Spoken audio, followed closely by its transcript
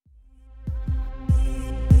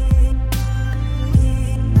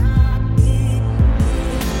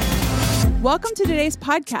Welcome to today's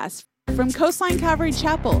podcast from Coastline Calvary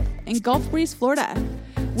Chapel in Gulf Breeze, Florida.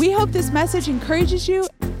 We hope this message encourages you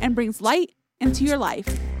and brings light into your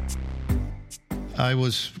life. I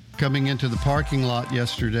was coming into the parking lot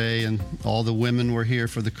yesterday, and all the women were here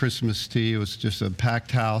for the Christmas tea. It was just a packed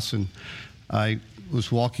house, and I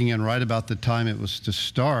was walking in right about the time it was to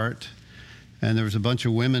start, and there was a bunch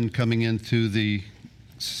of women coming into the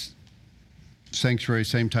sanctuary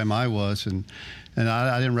same time I was, and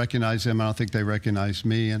I didn't recognize them. I don't think they recognized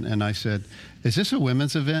me. And I said, "Is this a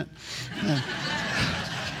women's event?"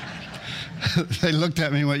 They looked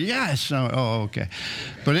at me and went, "Yes." Oh, okay.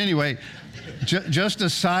 But anyway, just a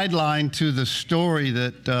sideline to the story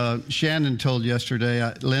that Shannon told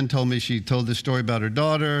yesterday. Lynn told me she told this story about her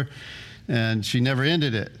daughter, and she never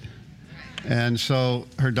ended it. And so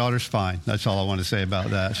her daughter's fine. That's all I want to say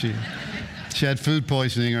about that. She had food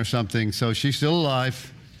poisoning or something, so she's still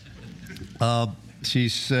alive. She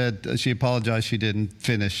said she apologized she didn't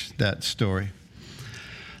finish that story.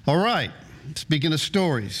 All right, speaking of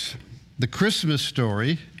stories, the Christmas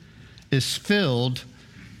story is filled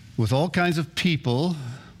with all kinds of people,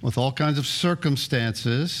 with all kinds of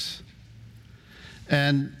circumstances,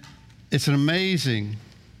 and it's an amazing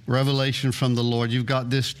revelation from the Lord. You've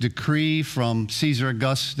got this decree from Caesar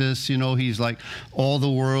Augustus. You know, he's like, all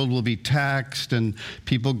the world will be taxed, and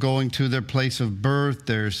people going to their place of birth.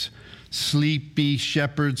 There's sleepy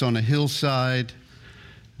shepherds on a hillside.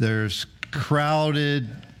 There's crowded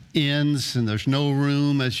inns, and there's no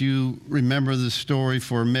room, as you remember the story,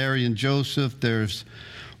 for Mary and Joseph. There's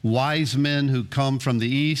wise men who come from the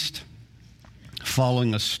east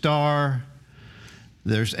following a star.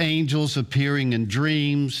 There's angels appearing in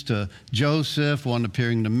dreams to Joseph, one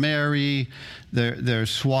appearing to Mary. There's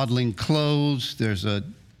swaddling clothes. There's a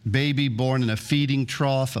baby born in a feeding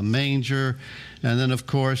trough, a manger. And then, of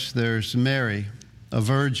course, there's Mary, a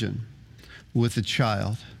virgin with a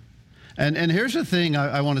child. And here's the thing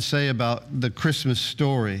I want to say about the Christmas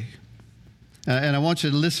story. And I want you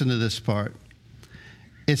to listen to this part.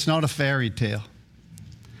 It's not a fairy tale.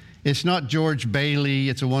 It's not George Bailey,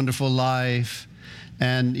 It's a Wonderful Life,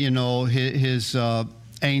 and, you know, his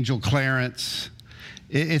angel Clarence.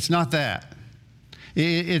 It's not that.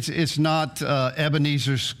 It's not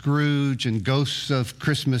Ebenezer Scrooge and Ghosts of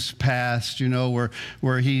Christmas Past, you know,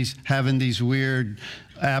 where he's having these weird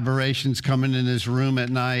aberrations coming in his room at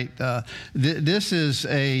night. This is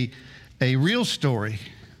a real story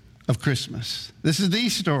of Christmas. This is the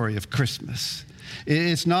story of Christmas.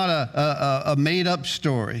 It's not a made-up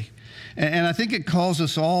story. And I think it calls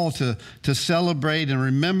us all to celebrate and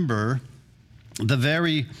remember the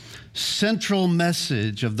very central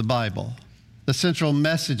message of the Bible, the central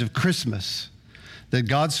message of Christmas, that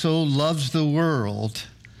God so loves the world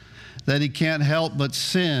that he can't help but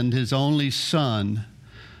send his only son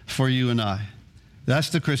for you and I. That's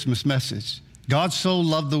the Christmas message. God so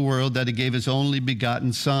loved the world that he gave his only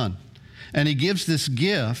begotten son. And he gives this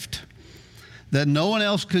gift that no one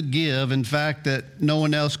else could give, in fact, that no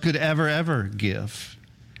one else could ever give.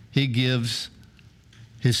 He gives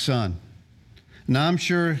his son. Now, I'm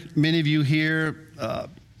sure many of you here,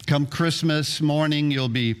 come Christmas morning, you'll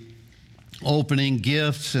be opening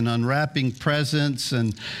gifts and unwrapping presents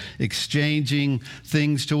and exchanging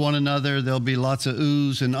things to one another. There'll be lots of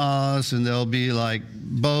oohs and ahs, and there'll be like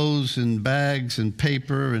bows and bags and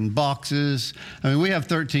paper and boxes. I mean, we have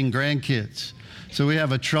 13 grandkids. So we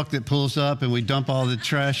have a truck that pulls up and we dump all the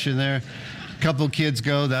trash in there. A couple kids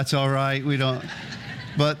go, that's all right. We don't,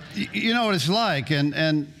 but you know what it's like,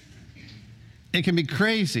 and it can be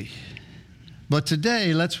crazy. But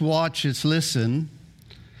today, let's watch, let's listen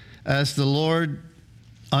as the Lord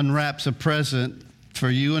unwraps a present for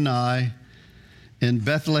you and I in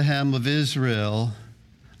Bethlehem of Israel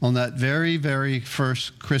on that very, very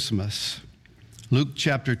first Christmas. Luke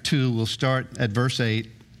chapter 2, we'll start at verse 8.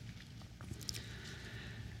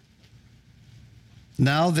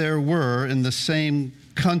 Now there were in the same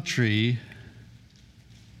country,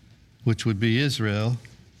 which would be Israel,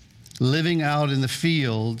 living out in the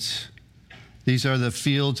fields. These are the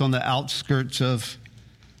fields on the outskirts of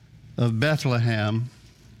Bethlehem.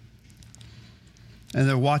 And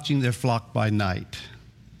they're watching their flock by night.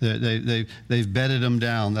 They've bedded them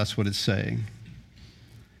down, that's what it's saying.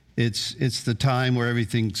 It's the time where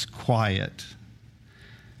everything's quiet.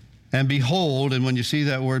 And behold, and when you see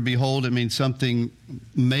that word behold, it means something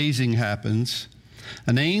amazing happens.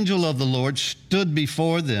 An angel of the Lord stood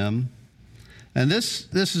before them. And this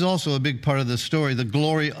is also a big part of the story. The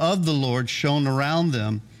glory of the Lord shone around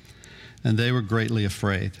them, and they were greatly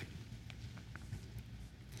afraid.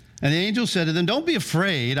 And the angel said to them, "Don't be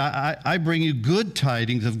afraid. I bring you good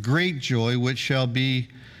tidings of great joy, which shall be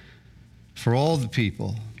for all the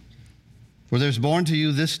people. For there's born to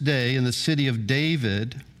you this day in the city of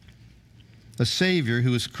David a Savior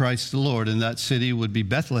who is Christ the Lord. And that city would be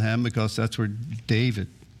Bethlehem because that's where David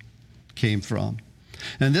came from.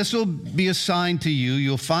 And this will be a sign to you.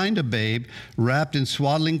 You'll find a babe wrapped in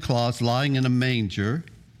swaddling cloths lying in a manger.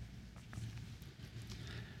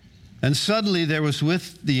 And suddenly there was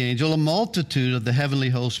with the angel a multitude of the heavenly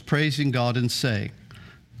host praising God and saying,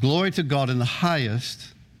 Glory to God in the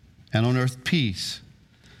highest, and on earth peace,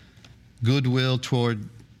 goodwill toward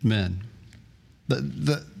men.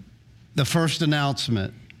 The first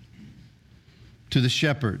announcement to the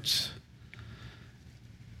shepherds.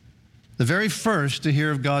 The very first to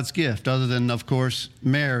hear of God's gift, other than, of course,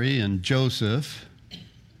 Mary and Joseph.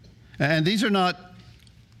 And these are not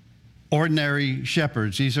ordinary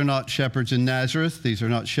shepherds. These are not shepherds in Nazareth. These are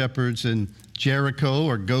not shepherds in Jericho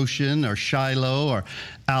or Goshen or Shiloh or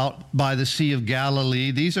out by the Sea of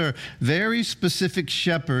Galilee. These are very specific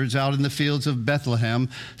shepherds out in the fields of Bethlehem,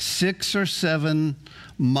 6 or 7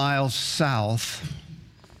 miles south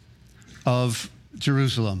of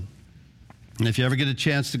Jerusalem. And if you ever get a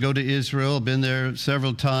chance to go to Israel, I've been there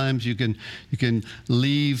several times, you can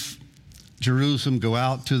leave Jerusalem, go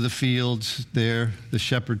out to the fields there. The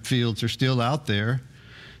shepherd fields are still out there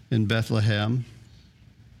in Bethlehem.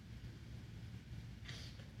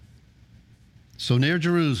 So near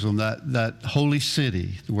Jerusalem, that holy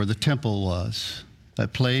city where the temple was,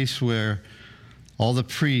 that place where all the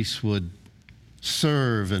priests would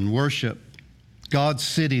serve and worship, God's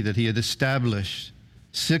city that he had established,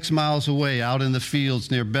 6 miles away out in the fields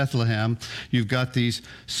near Bethlehem, you've got these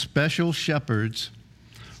special shepherds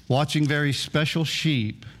watching very special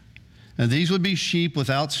sheep. And these would be sheep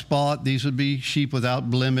without spot. These would be sheep without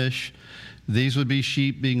blemish. These would be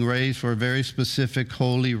sheep being raised for a very specific,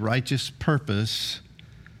 holy, righteous purpose,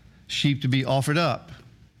 sheep to be offered up.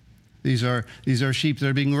 These are sheep that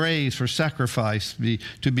are being raised for sacrifice,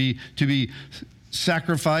 to be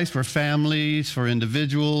sacrificed for families, for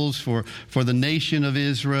individuals, for the nation of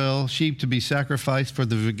Israel, sheep to be sacrificed for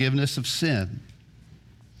the forgiveness of sin,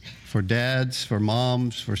 for dads, for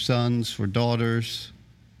moms, for sons, for daughters.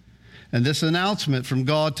 And this announcement from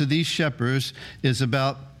God to these shepherds is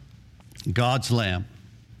about God's lamb,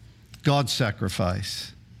 God's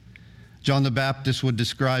sacrifice. John the Baptist would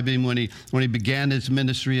describe him when he began his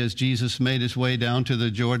ministry as Jesus made his way down to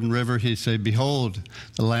the Jordan River. He'd say, Behold,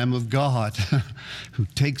 the Lamb of God who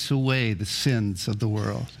takes away the sins of the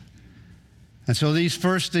world. And so these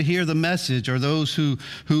first to hear the message are those who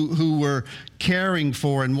were caring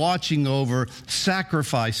for and watching over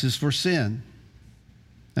sacrifices for sin.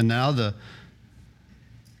 And now the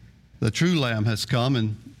true Lamb has come,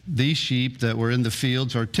 and these sheep that were in the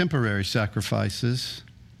fields are temporary sacrifices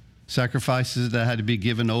that had to be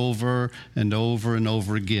given over and over and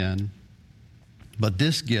over again. But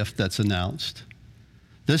this gift that's announced,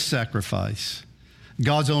 this sacrifice,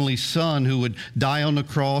 God's only Son who would die on the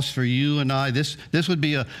cross for you and I, this would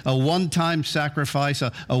be a one-time sacrifice,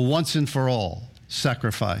 a once and for all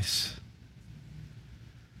sacrifice.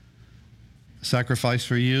 Sacrifice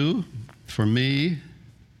for you, for me,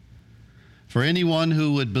 for anyone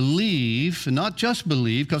who would believe, and not just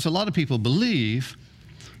believe, because a lot of people believe,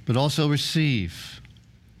 but also receive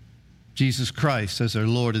Jesus Christ as their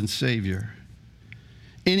Lord and Savior.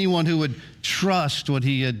 Anyone who would trust what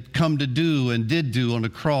he had come to do and did do on the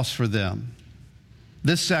cross for them.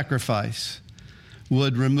 This sacrifice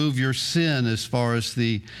would remove your sin as far as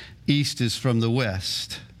the east is from the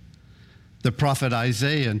west. The prophet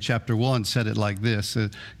Isaiah in chapter 1 said it like this.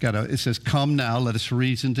 It says, Come now, let us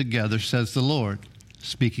reason together, says the Lord.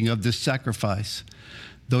 Speaking of this sacrifice.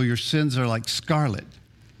 Though your sins are like scarlet,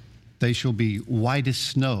 they shall be white as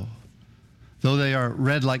snow. Though they are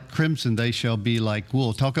red like crimson, they shall be like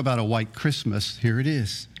wool. Talk about a white Christmas. Here it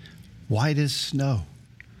is. White as snow.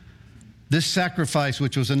 This sacrifice,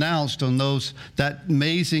 which was announced on that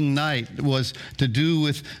amazing night, was to do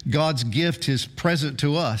with God's gift, his present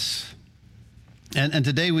to us. And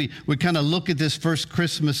today we kind of look at this first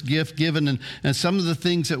Christmas gift given and some of the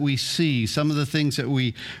things that we see, some of the things that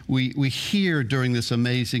we hear during this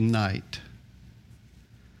amazing night.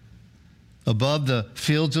 Above the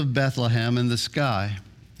fields of Bethlehem in the sky,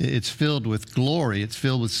 it's filled with glory, it's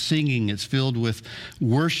filled with singing, it's filled with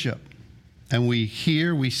worship. And we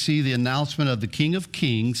see the announcement of the King of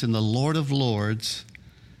Kings and the Lord of Lords,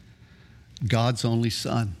 God's only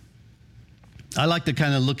Son. I like to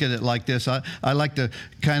kind of look at it like this. I like to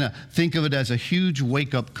kind of think of it as a huge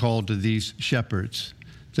wake-up call to these shepherds.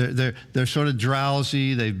 They're sort of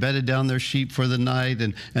drowsy. They've bedded down their sheep for the night,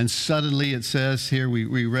 and suddenly it says here,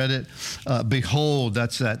 we read it, behold,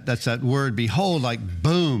 that's that word, behold, like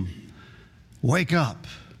boom. Wake up.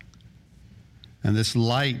 And this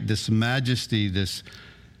light, this majesty, this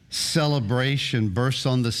celebration bursts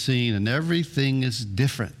on the scene, and everything is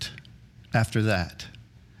different after that.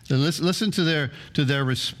 So listen to their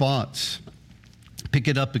response. Pick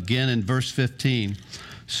it up again in verse 15.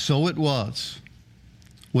 So it was,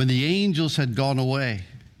 when the angels had gone away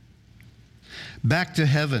back to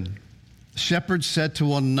heaven, shepherds said to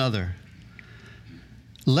one another,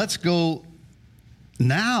 let's go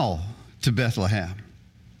now to Bethlehem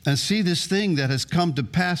and see this thing that has come to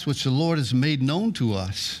pass, which the Lord has made known to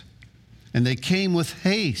us. And they came with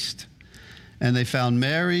haste, and they found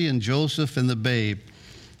Mary and Joseph and the babe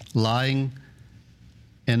lying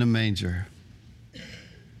in a manger.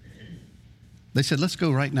 They said, let's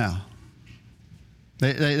go right now.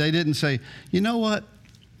 They didn't say, you know what?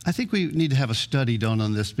 I think we need to have a study done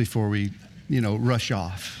on this before we, rush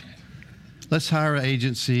off. Let's hire an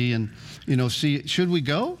agency and, see, should we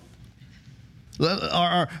go?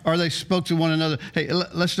 Or they spoke to one another, hey,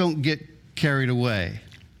 let's don't get carried away.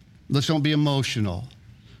 Let's don't be emotional.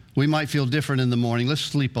 We might feel different in the morning. Let's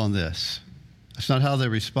sleep on this. That's not how they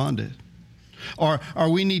responded. Or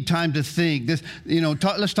we need time to think. This,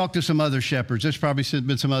 let's talk to some other shepherds. There's probably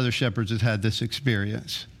been some other shepherds that had this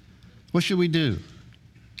experience. What should we do?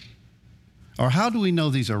 Or how do we know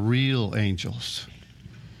these are real angels?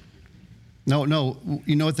 No.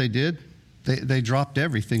 You know what they did? They dropped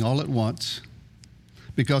everything all at once,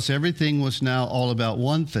 because everything was now all about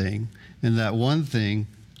one thing, and that one thing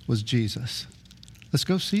was Jesus. Let's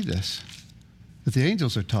go see this that the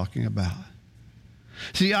angels are talking about.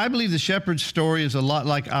 See, I believe the shepherd's story is a lot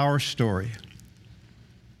like our story.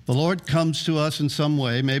 The Lord comes to us in some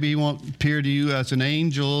way. Maybe he won't appear to you as an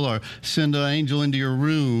angel or send an angel into your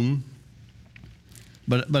room.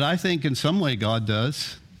 But I think in some way God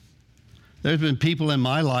does. There's been people in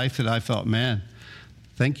my life that I thought, man,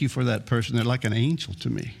 thank you for that person. They're like an angel to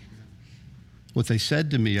me. What they said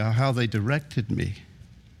to me, how they directed me.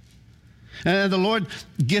 And the Lord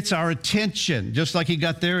gets our attention, just like he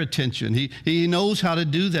got their attention. He knows how to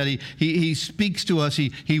do that. He speaks to us.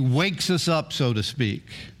 He wakes us up, so to speak.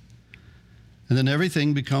 And then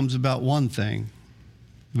everything becomes about one thing,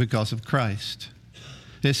 because of Christ.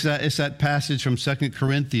 It's that passage from 2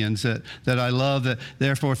 Corinthians that I love, that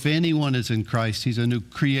therefore if anyone is in Christ, he's a new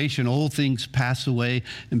creation. Old things pass away,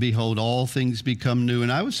 and behold, all things become new.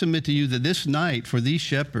 And I would submit to you that this night, for these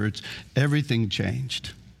shepherds, everything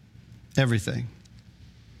changed. Everything.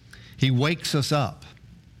 He wakes us up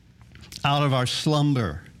out of our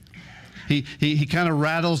slumber. He kind of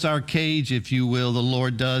rattles our cage, if you will, the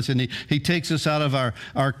Lord does, and he takes us out of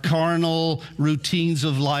our carnal routines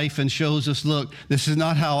of life and shows us, look, this is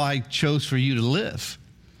not how I chose for you to live.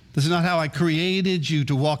 This is not how I created you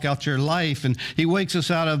to walk out your life. And he wakes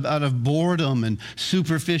us out of boredom and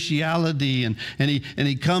superficiality, and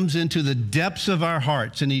he comes into the depths of our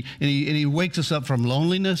hearts, and he wakes us up from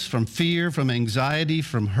loneliness, from fear, from anxiety,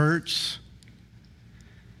 from hurts.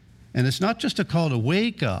 And it's not just a call to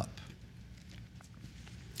wake up,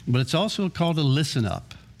 but it's also a call to listen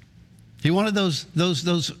up. He wanted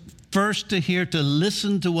those first to hear, to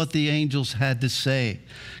listen to what the angels had to say,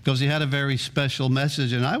 because he had a very special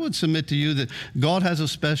message. And I would submit to you that God has a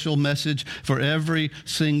special message for every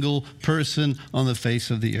single person on the face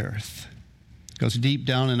of the earth. Because deep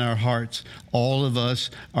down in our hearts, all of us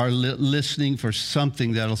are listening for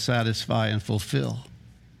something that'll satisfy and fulfill.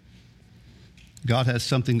 God has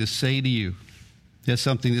something to say to you. He has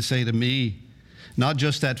something to say to me. Not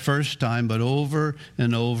just that first time, but over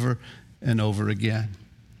and over and over again.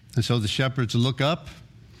 And so the shepherds look up,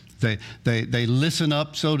 they listen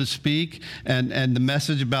up, so to speak, and the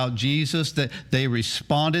message about Jesus, that they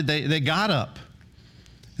responded, they got up,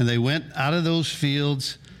 and they went out of those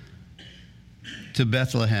fields to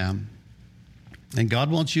Bethlehem. And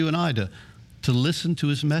God wants you and I to listen to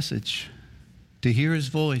his message, to hear his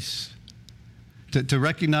voice, to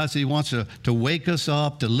recognize that he wants to wake us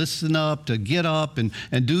up, to listen up, to get up and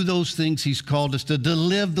do those things he's called us to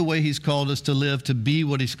live the way he's called us to live, to be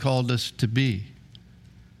what he's called us to be.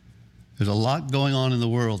 There's a lot going on in the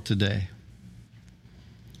world today.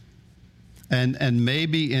 And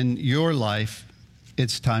maybe in your life,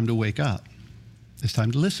 it's time to wake up. It's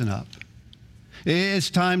time to listen up. It's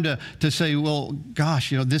time to say, well,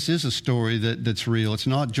 gosh, this is a story that's real. It's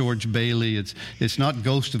not George Bailey. It's not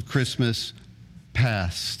Ghost of Christmas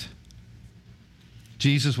Past.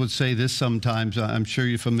 Jesus would say this sometimes. I'm sure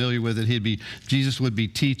you're familiar with it. Jesus would be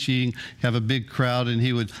teaching, have a big crowd, and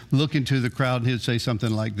he would look into the crowd and he'd say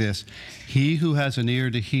something like this: he who has an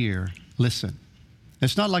ear to hear, listen.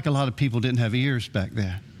 It's not like a lot of people didn't have ears back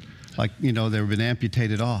then. Like, they were been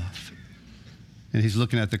amputated off. And he's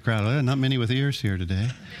looking at the crowd. Oh, not many with ears here today.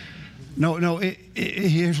 No,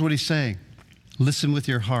 here's what he's saying. Listen with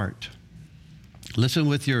your heart. Listen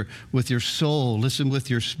with your soul. Listen with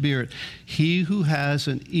your spirit. He who has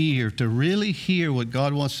an ear to really hear what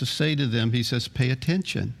God wants to say to them, he says, pay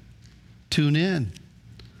attention. Tune in.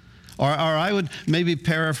 Or I would maybe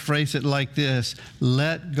paraphrase it like this.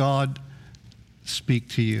 Let God speak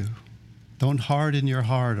to you. Don't harden your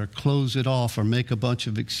heart or close it off or make a bunch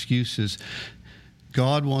of excuses.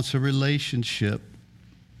 God wants a relationship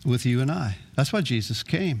with you and I. That's why Jesus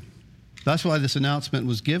came. That's why this announcement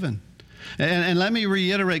was given. And let me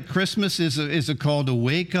reiterate, Christmas is a call to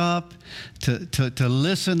wake up, to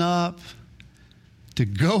listen up, to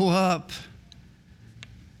go up,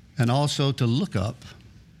 and also to look up,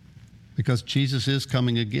 because Jesus is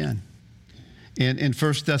coming again. In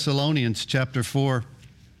 1 Thessalonians chapter 4,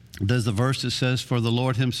 there's the verse that says, for the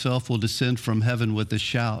Lord himself will descend from heaven with a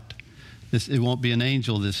shout. It won't be an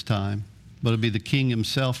angel this time, but it'll be the King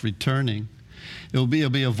himself returning. It'll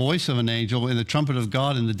be a voice of an angel, and the trumpet of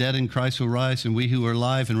God, and the dead in Christ will rise, and we who are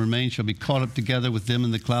alive and remain shall be caught up together with them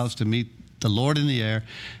in the clouds to meet the Lord in the air,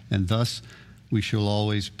 and thus we shall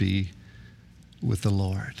always be with the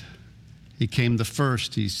Lord. He came the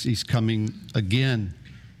first. He's coming again.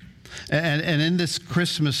 And in this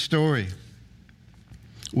Christmas story,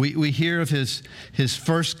 we hear of his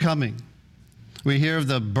first coming. We hear of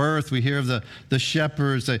the birth. We hear of the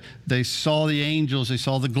shepherds. They saw the angels. They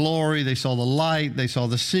saw the glory. They saw the light. They saw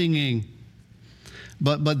the singing.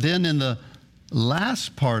 But then in the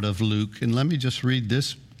last part of Luke, and let me just read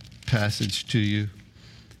this passage to you.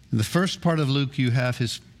 In the first part of Luke, you have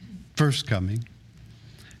his first coming.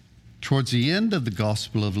 Towards the end of the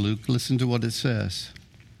Gospel of Luke, listen to what it says.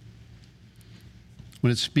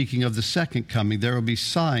 When it's speaking of the second coming, there will be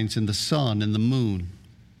signs in the sun and the moon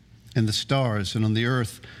and the stars, and on the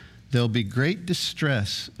earth there'll be great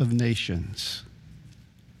distress of nations.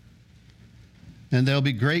 And there'll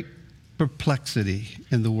be great perplexity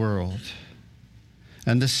in the world.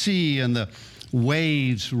 And the sea and the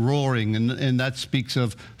waves roaring, and that speaks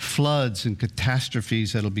of floods and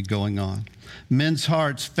catastrophes that'll be going on. Men's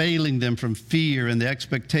hearts failing them from fear and the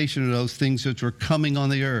expectation of those things which were coming on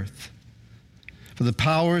the earth. For the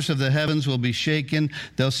powers of the heavens will be shaken.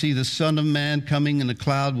 They'll see the Son of Man coming in a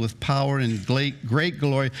cloud with power and great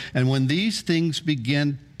glory. And when these things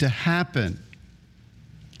begin to happen,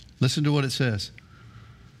 listen to what it says.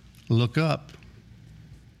 Look up.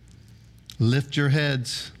 Lift your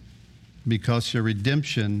heads, because your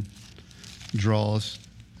redemption draws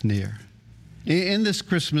near. In this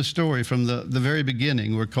Christmas story, from the very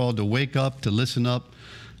beginning, we're called to wake up, to listen up,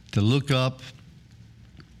 to look up.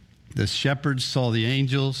 The shepherds saw the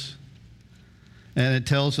angels. And it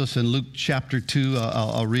tells us in Luke chapter 2,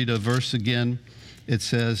 I'll read a verse again. It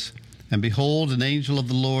says, and behold, an angel of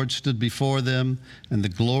the Lord stood before them, and the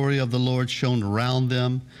glory of the Lord shone around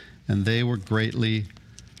them, and they were greatly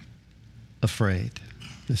afraid.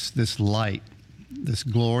 This light, this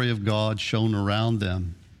glory of God shone around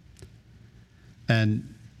them.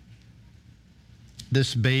 And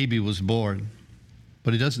this baby was born,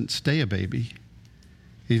 but he doesn't stay a baby.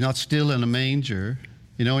 He's not still in a manger.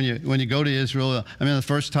 You know, when you go to Israel, I mean, the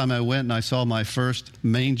first time I went and I saw my first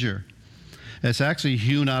manger. It's actually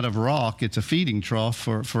hewn out of rock. It's a feeding trough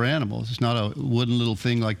for animals. It's not a wooden little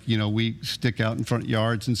thing like, we stick out in front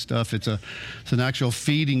yards and stuff. It's an actual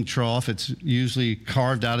feeding trough. It's usually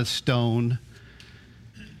carved out of stone.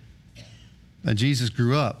 And Jesus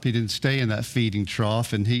grew up. He didn't stay in that feeding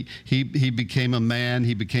trough, and he became a man.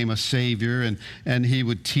 He became a savior, and he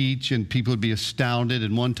would teach, and people would be astounded.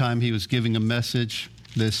 And one time he was giving a message,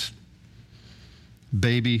 this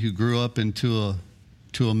baby who grew up into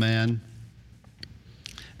a man.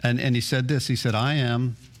 And he said this. He said, I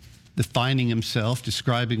am, defining himself,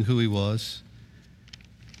 describing who he was.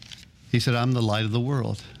 He said, I'm the light of the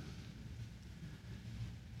world.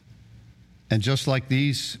 And just like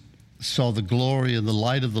these saw the glory and the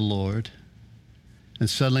light of the Lord, and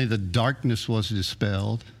suddenly the darkness was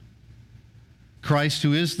dispelled, Christ,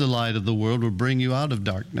 who is the light of the world, will bring you out of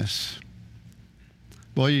darkness.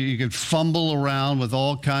 Boy, you could fumble around with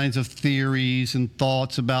all kinds of theories and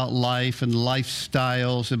thoughts about life and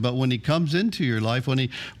lifestyles, but when he comes into your life, when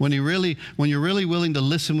you're really willing to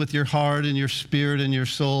listen with your heart and your spirit and your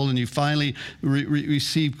soul, and you finally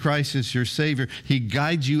receive Christ as your Savior, he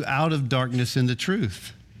guides you out of darkness into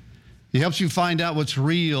truth. He helps you find out what's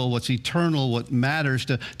real, what's eternal, what matters,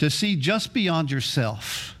 to see just beyond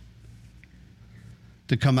yourself,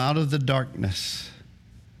 to come out of the darkness.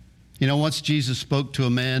 Once Jesus spoke to a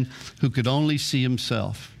man who could only see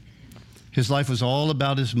himself. His life was all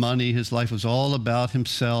about his money. His life was all about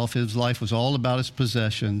himself. His life was all about his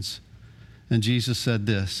possessions. And Jesus said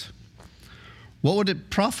this, what would it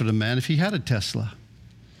profit a man if he had a Tesla?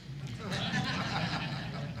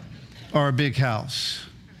 Or a big house?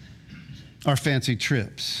 Or fancy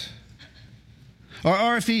trips?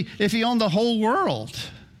 Or if he owned the whole world?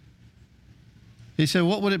 He said,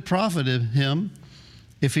 what would it profit him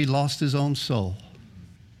if he lost his own soul?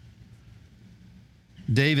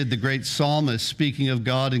 David, the great psalmist, speaking of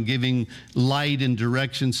God and giving light and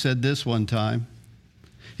direction, said this one time.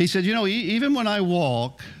 He said, even when I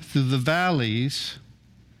walk through the valleys,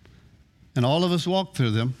 and all of us walk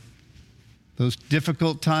through them, those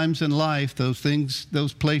difficult times in life, those things,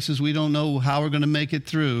 those places we don't know how we're going to make it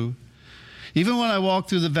through, even when I walk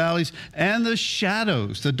through the valleys and the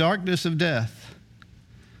shadows, the darkness of death,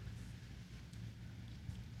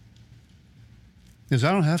 because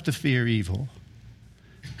I don't have to fear evil.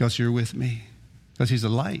 Because you're with me, because he's a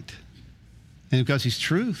light, and because he's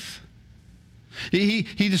truth. He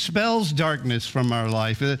dispels darkness from our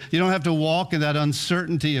life. You don't have to walk in that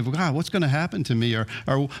uncertainty of, God, what's going to happen to me, or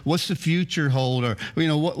what's the future hold, or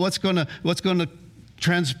what's going to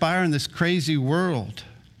transpire in this crazy world.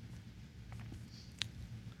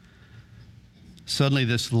 Suddenly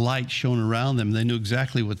this light shone around them. They knew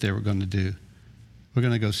exactly what they were going to do. We're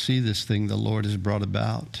going to go see this thing the Lord has brought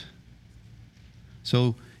about.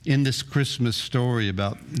 So in this Christmas story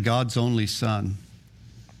about God's only Son,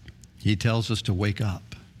 he tells us to wake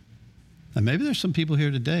up. And maybe there's some people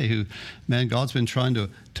here today who, man, God's been trying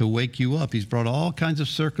to wake you up. He's brought all kinds of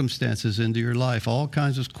circumstances into your life, all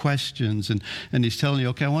kinds of questions. And he's telling you,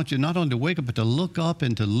 okay, I want you not only to wake up, but to look up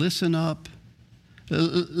and to listen up.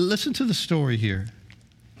 Listen to the story here.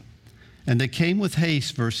 And they came with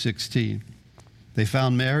haste, verse 16. They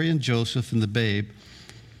found Mary and Joseph and the babe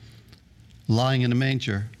lying in a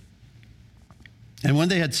manger. And when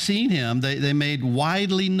they had seen him, they made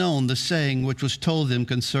widely known the saying which was told them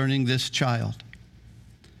concerning this child.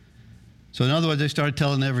 So in other words, they started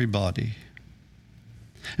telling everybody.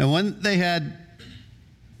 And when they had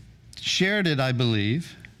shared it, I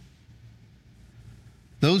believe,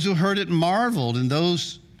 those who heard it marveled, and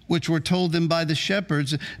those which were told them by the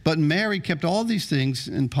shepherds. But Mary kept all these things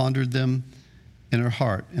and pondered them in her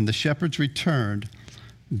heart. And the shepherds returned,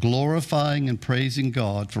 glorifying and praising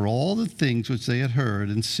God for all the things which they had heard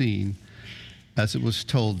and seen as it was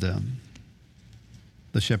told them.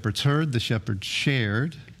 The shepherds heard, the shepherds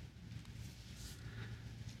shared.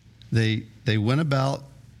 They went about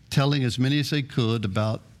telling as many as they could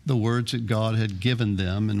about the words that God had given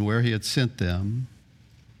them and where he had sent them.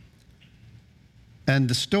 And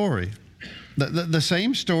the story, the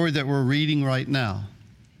same story that we're reading right now.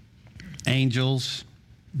 Angels,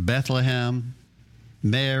 Bethlehem,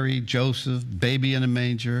 Mary, Joseph, baby in a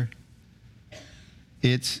manger.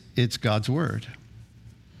 It's God's word.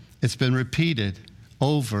 It's been repeated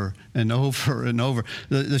over and over and over.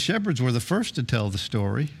 The shepherds were the first to tell the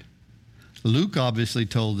story. Luke obviously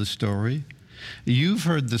told the story. You've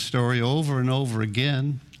heard the story over and over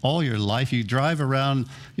again all your life. You drive around,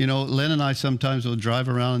 Lynn and I sometimes will drive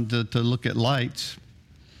around to look at lights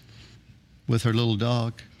with her little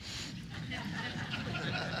dog.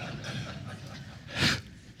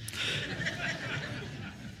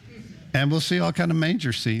 And we'll see all kind of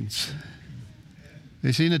manger scenes.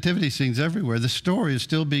 They see nativity scenes everywhere. The story is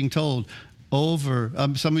still being told over.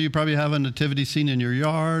 Some of you probably have a nativity scene in your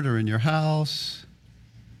yard or in your house.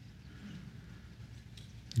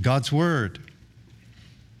 God's word.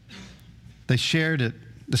 They shared it.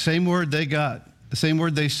 The same word they got, the same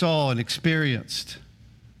word they saw and experienced,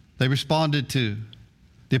 they responded to.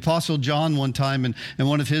 The Apostle John one time in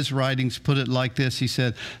one of his writings put it like this. He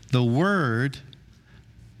said, the word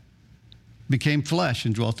became flesh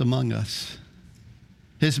and dwelt among us.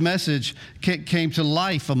 His message came to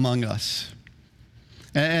life among us.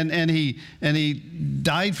 And he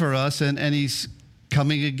died for us, and he's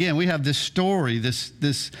coming again. We have this story, this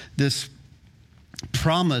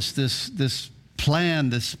promise, this plan,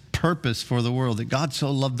 this purpose for the world, that God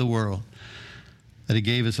so loved the world that he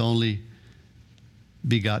gave his only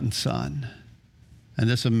begotten Son. And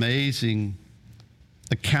this amazing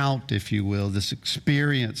account, if you will, this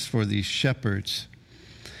experience for these shepherds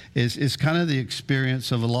is kind of the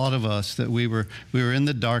experience of a lot of us, that we were in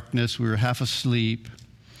the darkness, we were half asleep,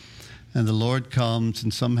 and the Lord comes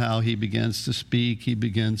and somehow he begins to speak, he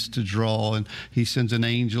begins to draw, and he sends an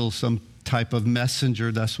angel, some type of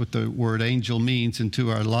messenger, that's what the word angel means, into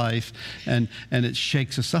our life, and it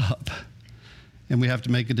shakes us up. And we have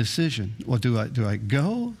to make a decision. Well, do I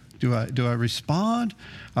go? Do I respond?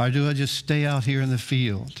 Or do I just stay out here in the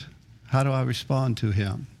field? How do I respond to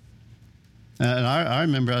him? And I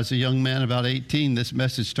remember as a young man, about 18, this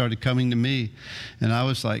message started coming to me. And I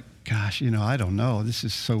was like, gosh, I don't know. This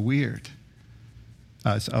is so weird.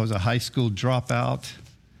 I was a high school dropout.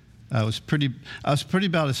 I was pretty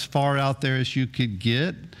about as far out there as you could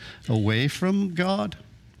get away from God.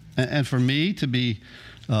 And for me to be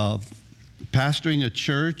pastoring a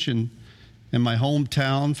church in my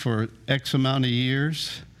hometown for X amount of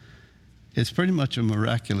years, it's pretty much a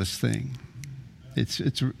miraculous thing.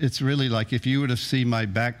 It's really like if you were to see my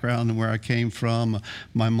background and where I came from.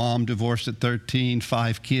 My mom divorced at 13,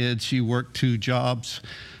 5 kids. She worked 2 jobs.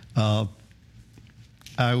 I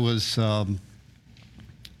was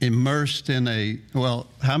immersed in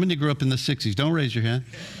how many grew up in the 60s? Don't raise your hand.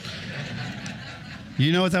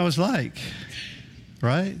 You know what that was like,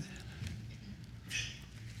 right?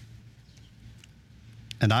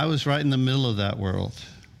 And I was right in the middle of that world.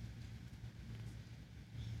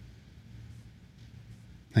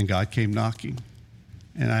 And God came knocking.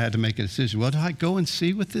 And I had to make a decision. Well, do I go and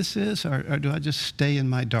see what this is, or do I just stay in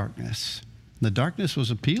my darkness? The darkness was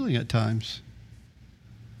appealing at times.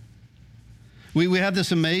 We have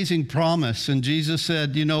this amazing promise, and Jesus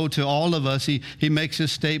said, to all of us, he makes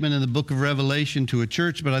this statement in the book of Revelation to a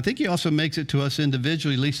church, but I think he also makes it to us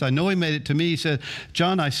individually. At least I know he made it to me. He said,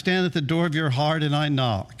 John, I stand at the door of your heart and I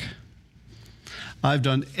knock. I've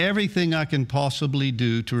done everything I can possibly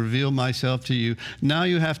do to reveal myself to you. Now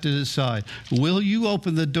you have to decide, will you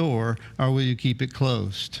open the door or will you keep it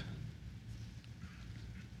closed?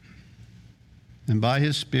 And by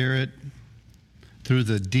his Spirit, through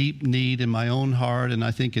the deep need in my own heart, and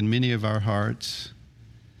I think in many of our hearts,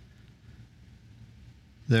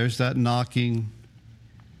 there's that knocking.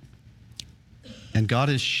 And God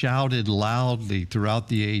has shouted loudly throughout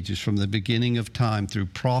the ages, from the beginning of time, through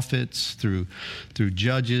prophets, through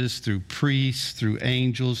judges, through priests, through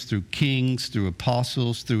angels, through kings, through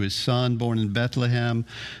apostles, through his son, born in Bethlehem,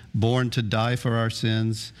 born to die for our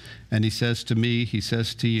sins. And he says to me, he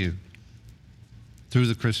says to you, through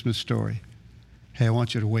the Christmas story, hey, I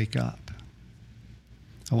want you to wake up.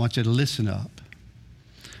 I want you to listen up.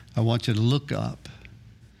 I want you to look up.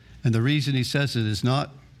 And the reason he says it is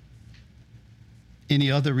not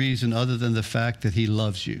any other reason other than the fact that he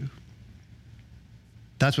loves you.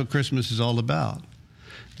 That's what Christmas is all about.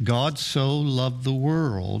 God so loved the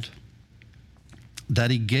world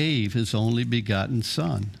that he gave his only begotten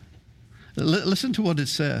Son. Listen to what it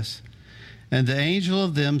says. And the angel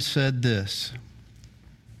of them said this,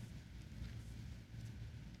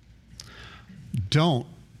 don't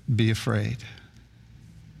be afraid.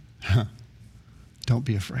 Don't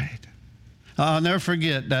be afraid. I'll never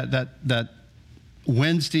forget that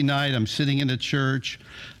Wednesday night, I'm sitting in a church.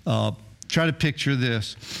 Try to picture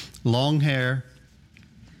this. Long hair,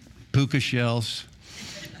 puka shells,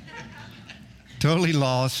 totally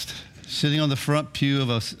lost, sitting on the front pew of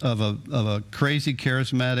a crazy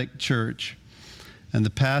charismatic church. And the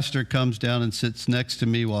pastor comes down and sits next to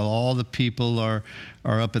me while all the people are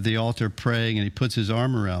up at the altar praying, and he puts his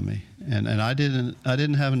arm around me. And I didn't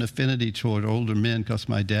have an affinity toward older men because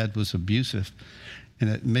my dad was abusive. And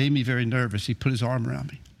it made me very nervous. He put his arm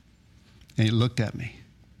around me, and he looked at me.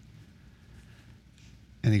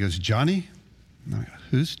 And he goes, Johnny? And I go,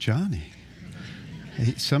 who's Johnny?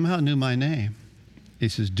 He somehow knew my name. He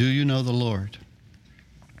says, do you know the Lord?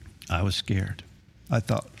 I was scared. I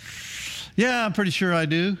thought, yeah, I'm pretty sure I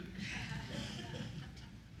do.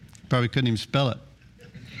 Probably couldn't even spell it.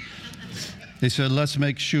 He said, let's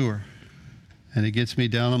make sure. And he gets me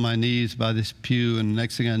down on my knees by this pew, and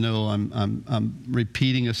next thing I know, I'm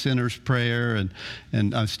repeating a sinner's prayer,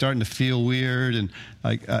 and I'm starting to feel weird, and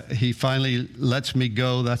he finally lets me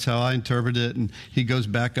go. That's how I interpret it, and he goes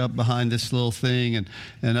back up behind this little thing, and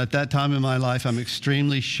at that time in my life, I'm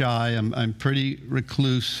extremely shy. I'm pretty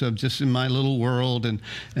recluse. I'm just in my little world, and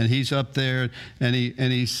he's up there, and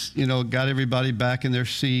he's got everybody back in their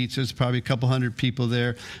seats. There's probably a couple hundred people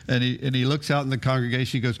there, and he looks out in the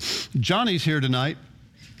congregation. He goes, Johnny's here tonight.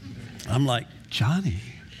 I'm like, Johnny?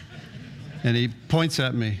 And he points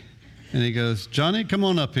at me and he goes, Johnny, come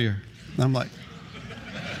on up here. And I'm like,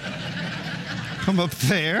 come up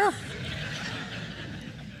there?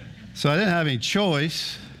 So I didn't have any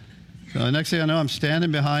choice. So the next thing I know, I'm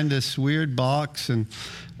standing behind this weird box, and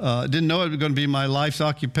didn't know it was going to be my life's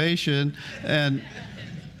occupation. And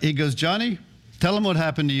he goes, Johnny, tell him what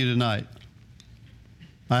happened to you tonight.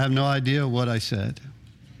 I have no idea what I said.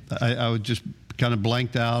 I was just kind of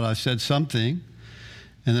blanked out. I said something,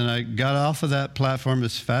 and then I got off of that platform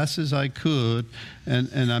as fast as I could,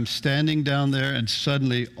 and I'm standing down there, and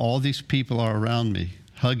suddenly all these people are around me,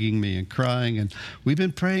 hugging me and crying, and we've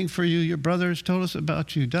been praying for you. Your brother has told us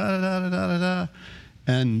about you, da-da-da-da-da-da.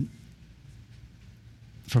 And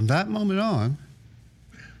from that moment on,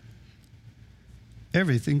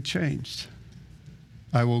 everything changed.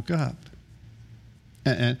 I woke up.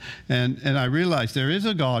 And I realized there is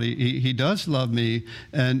a God. He does love me.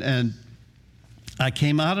 And I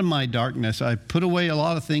came out of my darkness. I put away a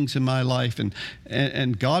lot of things in my life.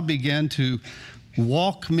 And God began to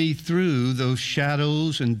walk me through those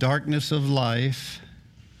shadows and darkness of life.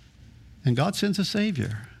 And God sends a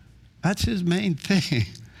Savior. That's his main thing.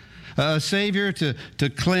 A Savior to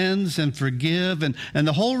cleanse and forgive. And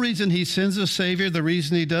the whole reason he sends a Savior, the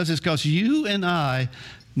reason he does, is because you and I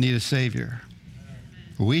need a Savior.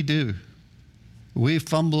 We do. We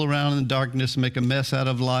fumble around in the darkness and make a mess out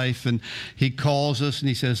of life. And he calls us and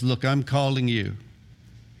he says, look, I'm calling you.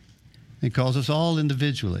 He calls us all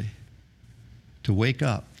individually to wake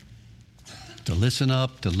up, to listen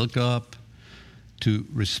up, to look up, to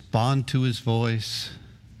respond to his voice.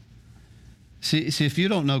 See, if you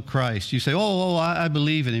don't know Christ, you say, I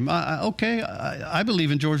believe in him. I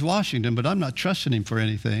believe in George Washington, but I'm not trusting him for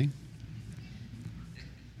anything.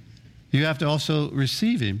 You have to also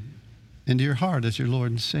receive him into your heart as your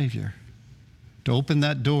Lord and Savior, to open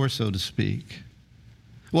that door, so to speak.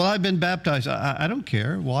 Well, I've been baptized. I don't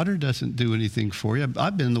care. Water doesn't do anything for you.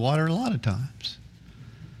 I've been in the water a lot of times.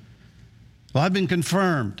 Well, I've been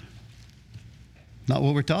confirmed. Not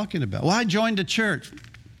what we're talking about. Well, I joined a church.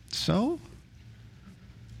 So?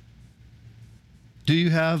 Do you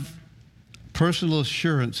have personal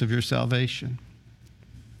assurance of your salvation?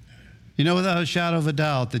 You know without a shadow of a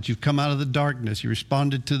doubt that you've come out of the darkness. You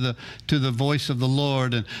responded to the voice of the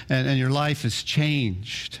Lord, and your life has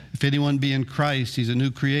changed. If anyone be in Christ, he's a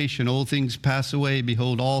new creation. Old things pass away.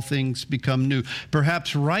 Behold, all things become new.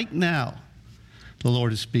 Perhaps right now, the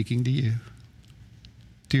Lord is speaking to you,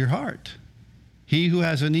 to your heart. He who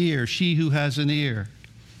has an ear, she who has an ear,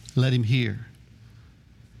 let him hear.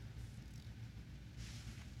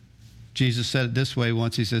 Jesus said it this way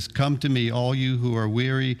once. He says, come to me, all you who are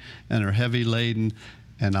weary and are heavy laden,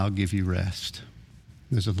 and I'll give you rest.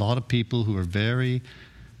 There's a lot of people who are very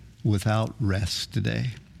without rest today,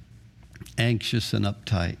 anxious and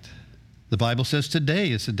uptight. The Bible says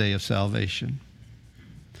today is the day of salvation.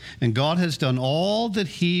 And God has done all that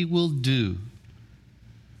he will do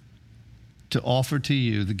to offer to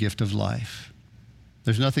you the gift of life.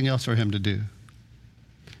 There's nothing else for him to do.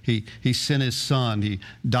 He sent his son. He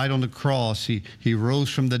died on the cross. He rose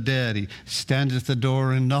from the dead. He stands at the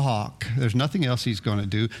door and knock. There's nothing else he's going to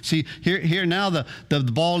do. See, here now the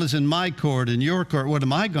ball is in my court, in your court. What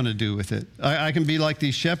am I going to do with it? I can be like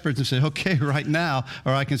these shepherds and say, okay, right now.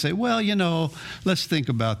 Or I can say, well, let's think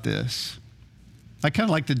about this. I kind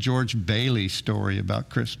of like the George Bailey story about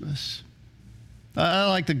Christmas. I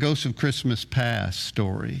like the Ghost of Christmas Past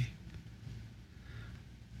story.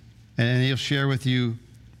 And he'll share with you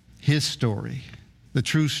his story, the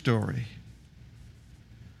true story.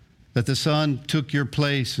 That the Son took your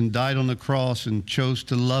place and died on the cross and chose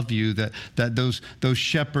to love you. That those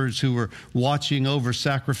shepherds who were watching over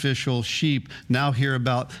sacrificial sheep now hear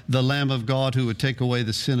about the Lamb of God who would take away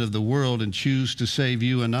the sin of the world and choose to save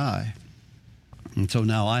you and I. And so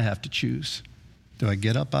now I have to choose. Do I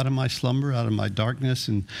get up out of my slumber, out of my darkness,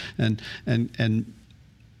 and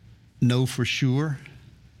know for sure?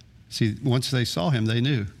 See, once they saw him, they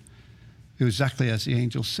knew. It was exactly as the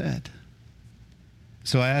angel said.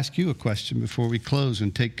 So I ask you a question before we close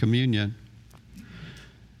and take communion.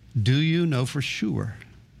 Do you know for sure?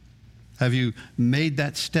 Have you made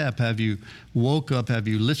that step? Have you woke up? Have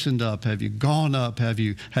you listened up? Have you gone up? Have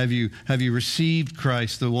you received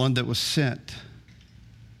Christ, the one that was sent?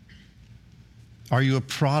 Are you a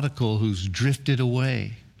prodigal who's drifted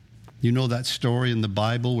away? You know that story in the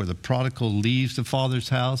Bible where the prodigal leaves the father's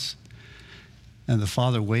house and the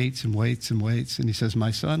father waits and waits and waits. And he says,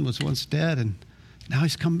 my son was once dead and now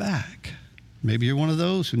he's come back. Maybe you're one of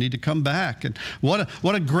those who need to come back. And what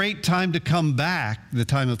a great time to come back, the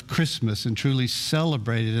time of Christmas, and truly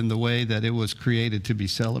celebrate it in the way that it was created to be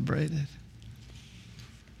celebrated.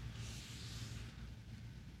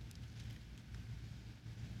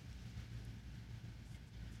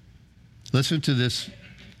 Listen to this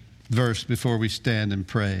verse before we stand and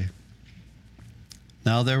pray.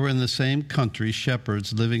 Now there were in the same country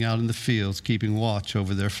shepherds living out in the fields, keeping watch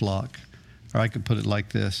over their flock. Or I could put it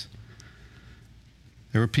like this.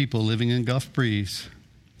 There were people living in Gulf Breeze,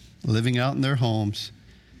 living out in their homes,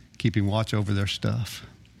 keeping watch over their stuff.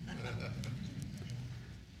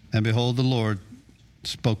 And behold, the Lord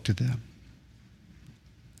spoke to them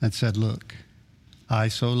and said, look, I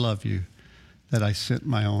so love you that I sent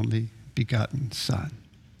my only begotten Son.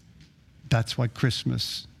 That's why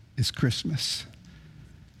Christmas is Christmas.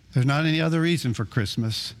 There's not any other reason for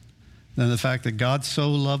Christmas than the fact that God so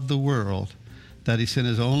loved the world that he sent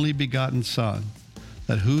his only begotten Son,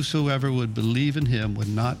 that whosoever would believe in him would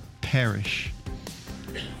not perish,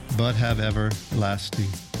 but have everlasting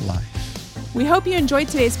life. We hope you enjoyed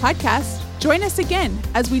today's podcast. Join us again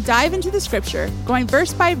as we dive into the scripture, going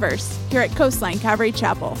verse by verse here at Coastline Calvary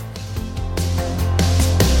Chapel.